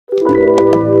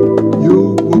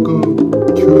You welcome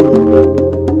to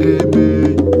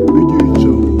AMA Radio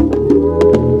Show.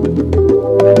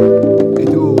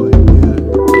 Enjoy, yeah.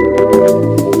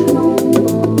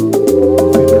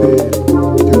 Prepare to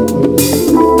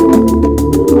hold.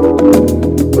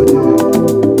 But yeah, let's go.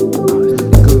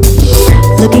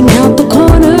 Looking out the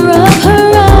corner of her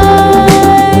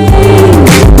eye,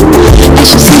 as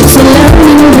she sits alone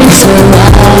and drinks her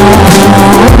wine,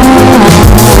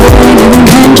 and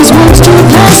man just wants to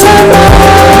pass her by,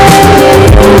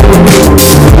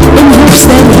 in hopes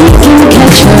that he can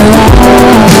catch her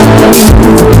eye.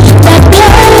 That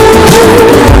glow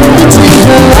that's in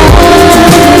her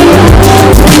eye,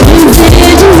 giving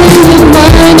visions in your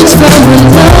mind, just from her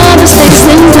love, mistakes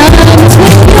and time.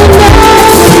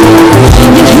 It's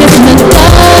when you know you're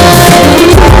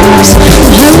hypnotized,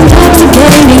 her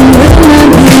intoxicating will not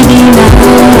be denied.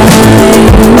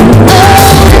 Oh,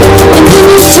 and when you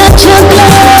touch her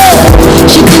glove,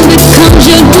 she then becomes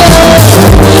your glove.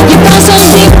 You fall so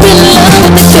deep in love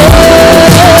with the touch.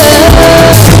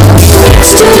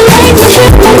 It's too late to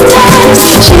hypnotize.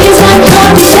 She's like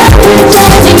Carly's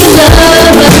advertising. You love her, you love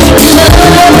her,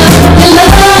 you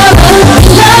love her,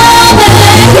 you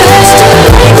love her. It's too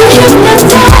late to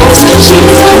hypnotize. She's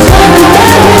like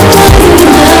Carly's advertising. You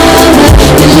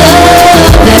love her, you love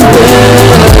that girl.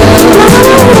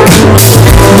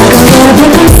 Like a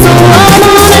everything so all on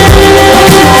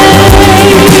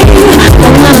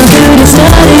I'm gonna do to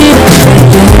study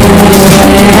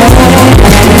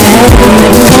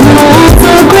everyone wants a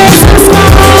grace and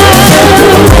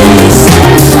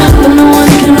smile, but no one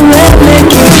can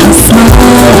replicate her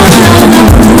smile.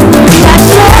 That glow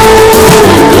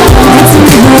that's in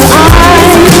her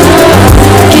eyes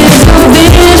gives you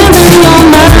visions in your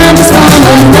mind, just from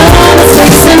another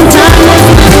space and time.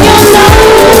 That's when you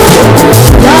know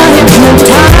you're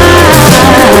hypnotized.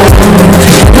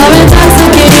 Her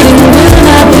intoxicating will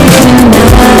not be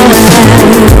denied.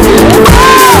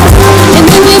 Oh, and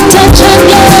when you touch her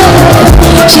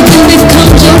glove, she then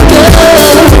becomes your girl.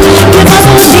 You fall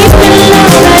so deep in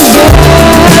love, that girl.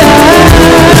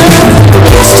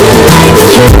 It's too late to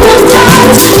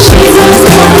hypnotize. She's a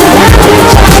star that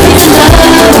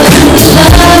advertises. You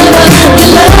love her, you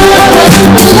love her, you love her,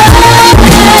 you love her.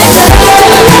 It's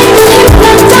too late to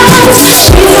hypnotize. She's a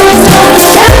star that advertises.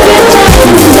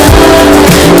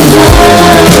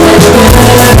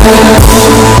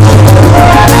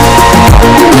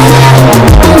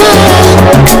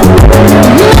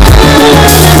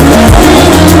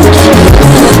 You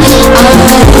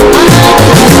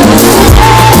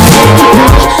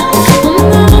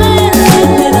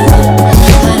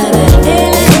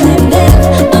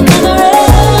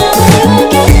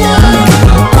love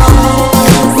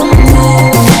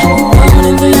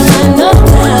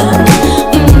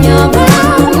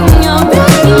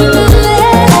her, you love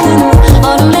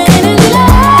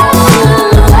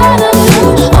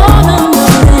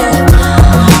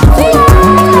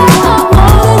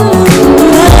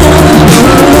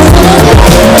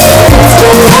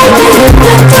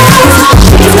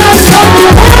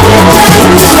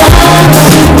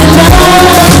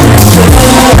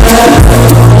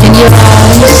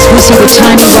see the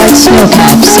tiny white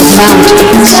snowcaps of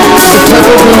mountains, the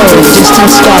purple glow of distant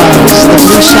stars, the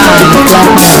blue shine of black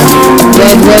mountain,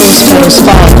 red rose petals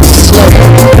falling slowly in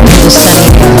the sunny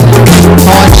air,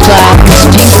 orange clouds,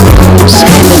 pink rose,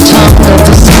 and the tongue of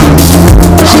the sun.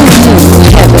 Who knew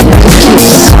heaven could kiss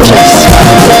just like this?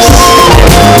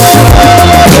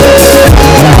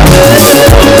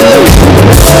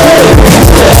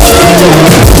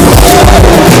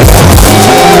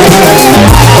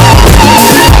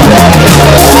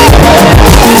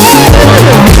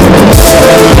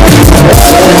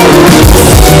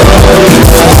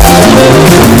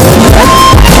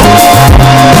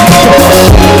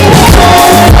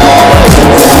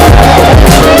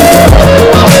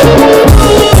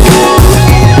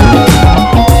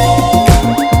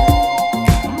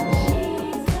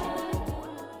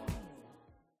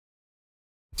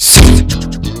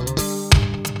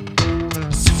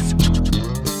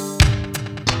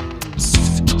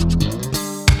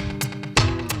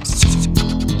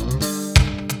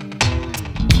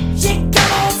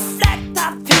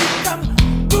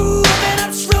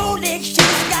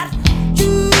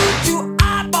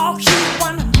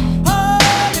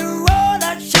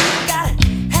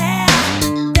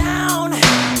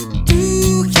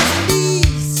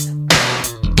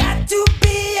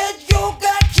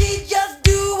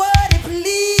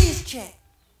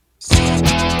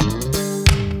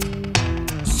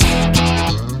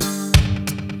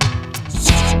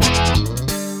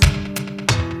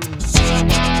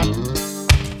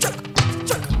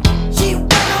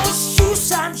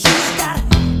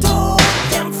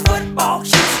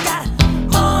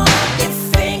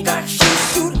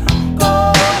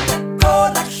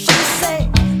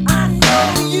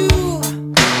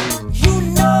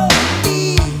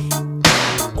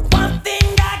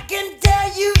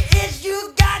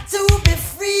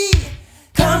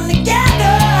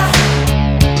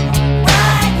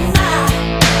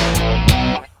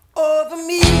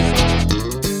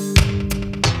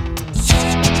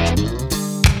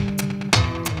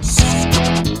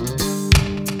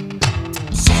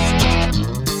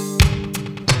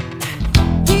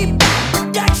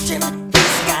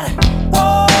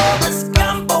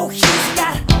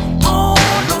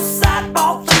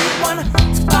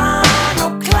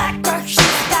 spinal clacker.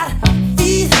 She's got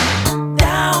feet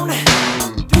down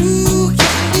through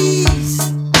his knees.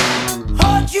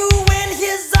 Hold you in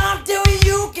his arms till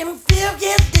you can feel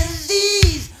his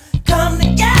disease. Come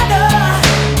together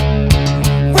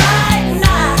right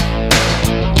now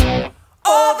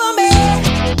over me.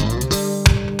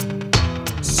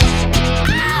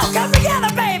 Oh, come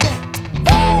together, baby.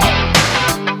 Come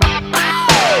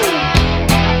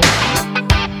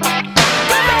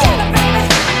together,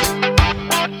 baby.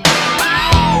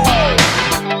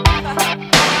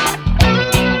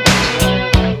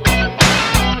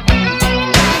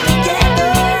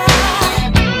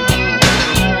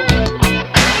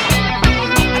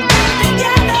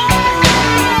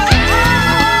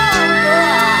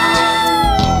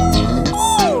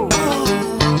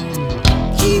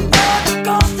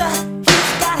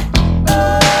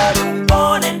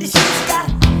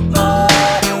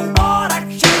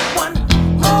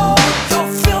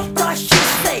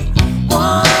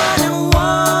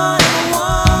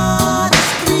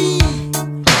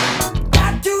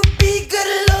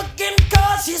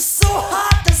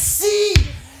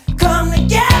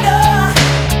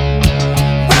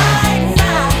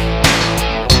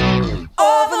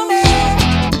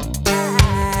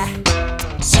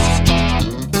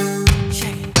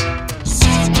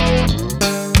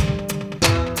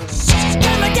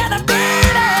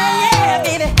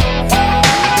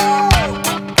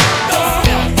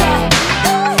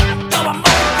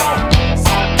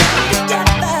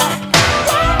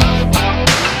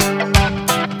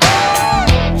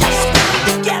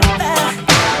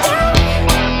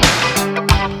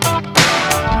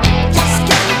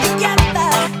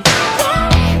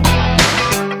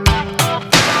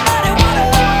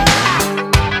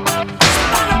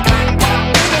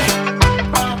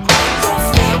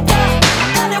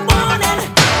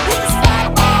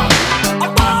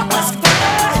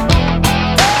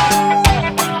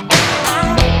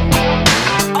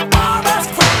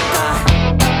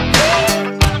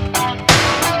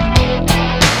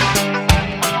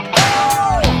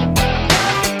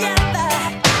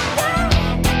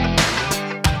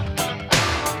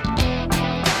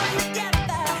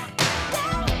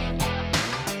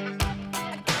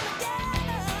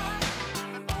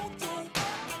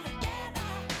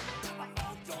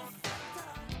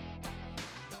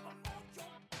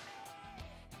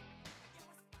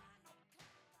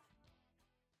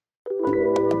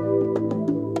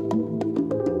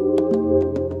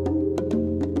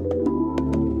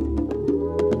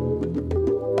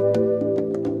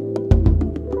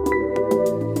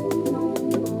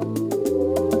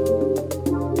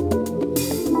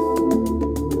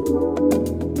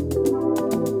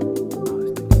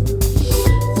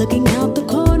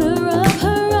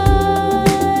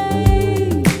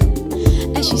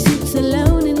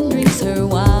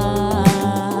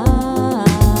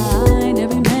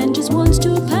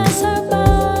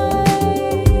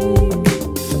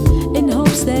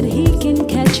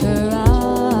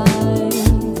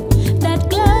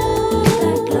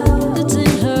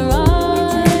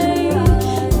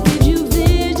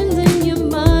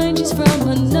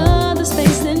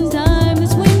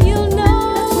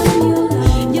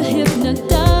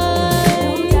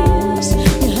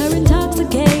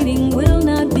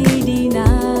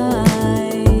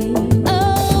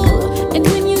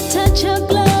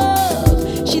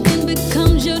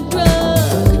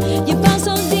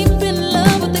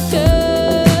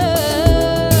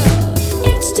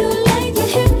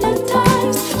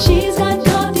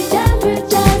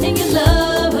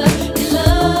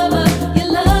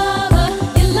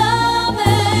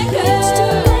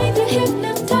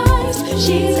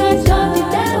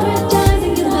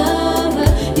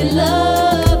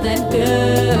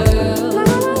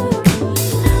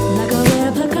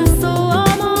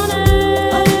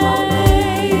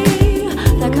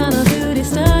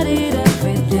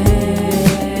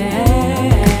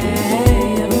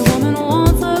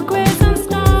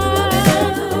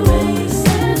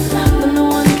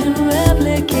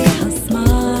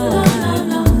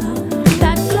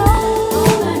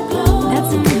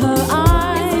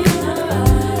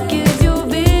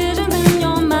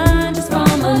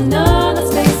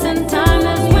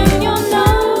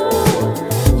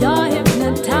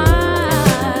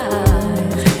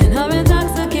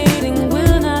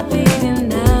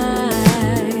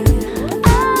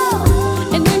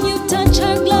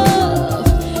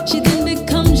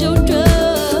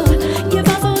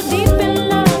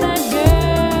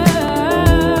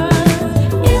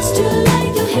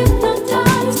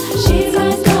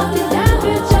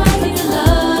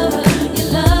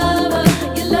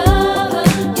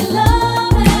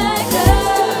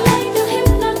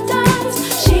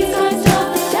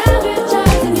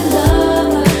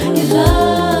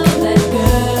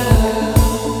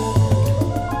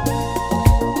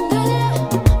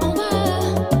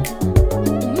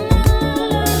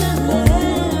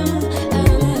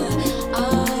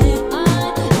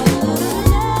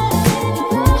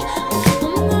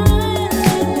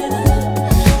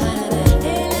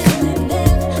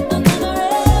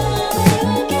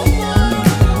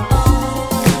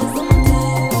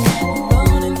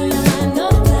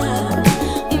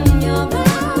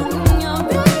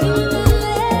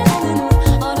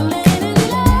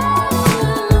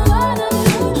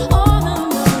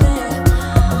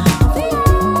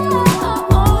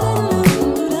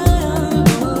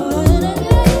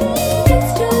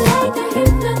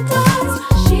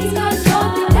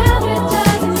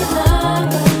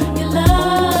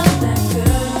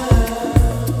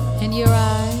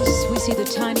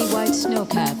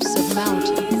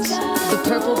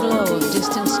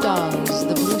 and stars,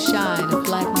 the blue shine of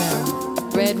black mirror,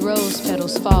 red rose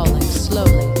petals falling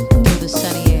slowly through the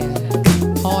sunny air,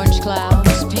 orange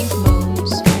clouds, pink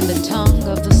moons, the tongue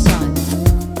of the sun.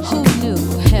 Who knew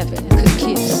heaven could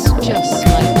kiss just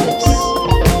like this?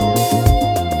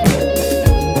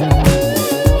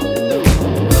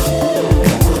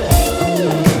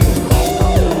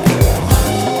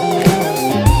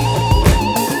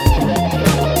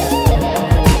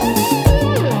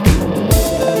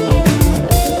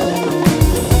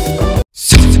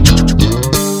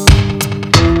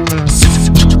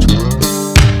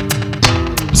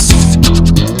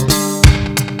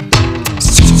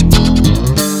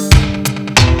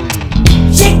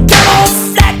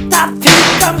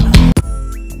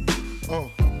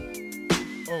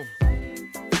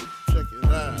 Check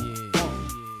it out.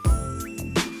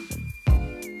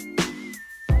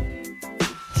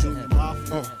 Shoot your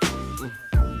mouth.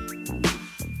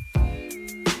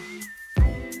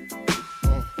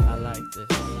 I like this.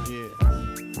 Yeah.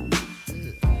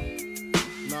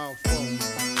 Now,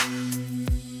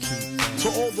 to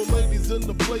all the ladies in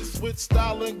the place with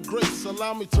style and grace,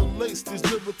 allow me to lace these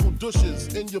lyrical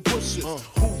douches in your bushes.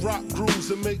 Who rock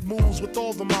grooves and make moves with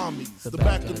all the mommies. The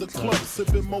back of the club,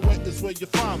 sipping Moet is where you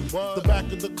find me. The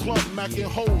back of the club, macking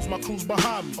holes, my crew's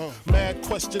behind me. Mad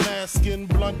question asking,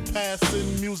 blunt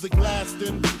passing, music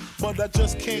lasting. But I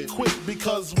just can't quit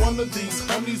because one of these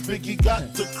homies Biggie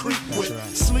got to creep with,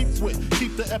 sleep with,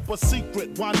 keep the ep a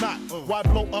secret. Why not? Why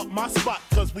blow up my spot?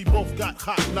 Cause we both got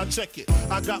hot. Now check it.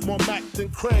 I got more Mac than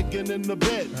Craig and in the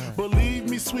bed. Believe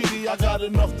me, sweetie, I got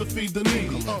enough to feed the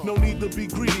needy. No need to be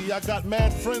greedy. I got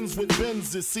mad friends with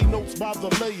Benzes. See notes by the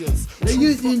layers.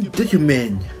 Ladies and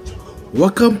gentlemen,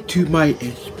 welcome to my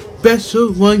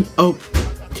special one of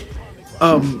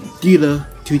dealer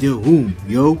to the room,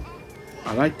 yo.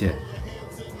 I like that.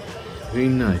 Very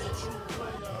nice.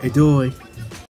 Enjoy.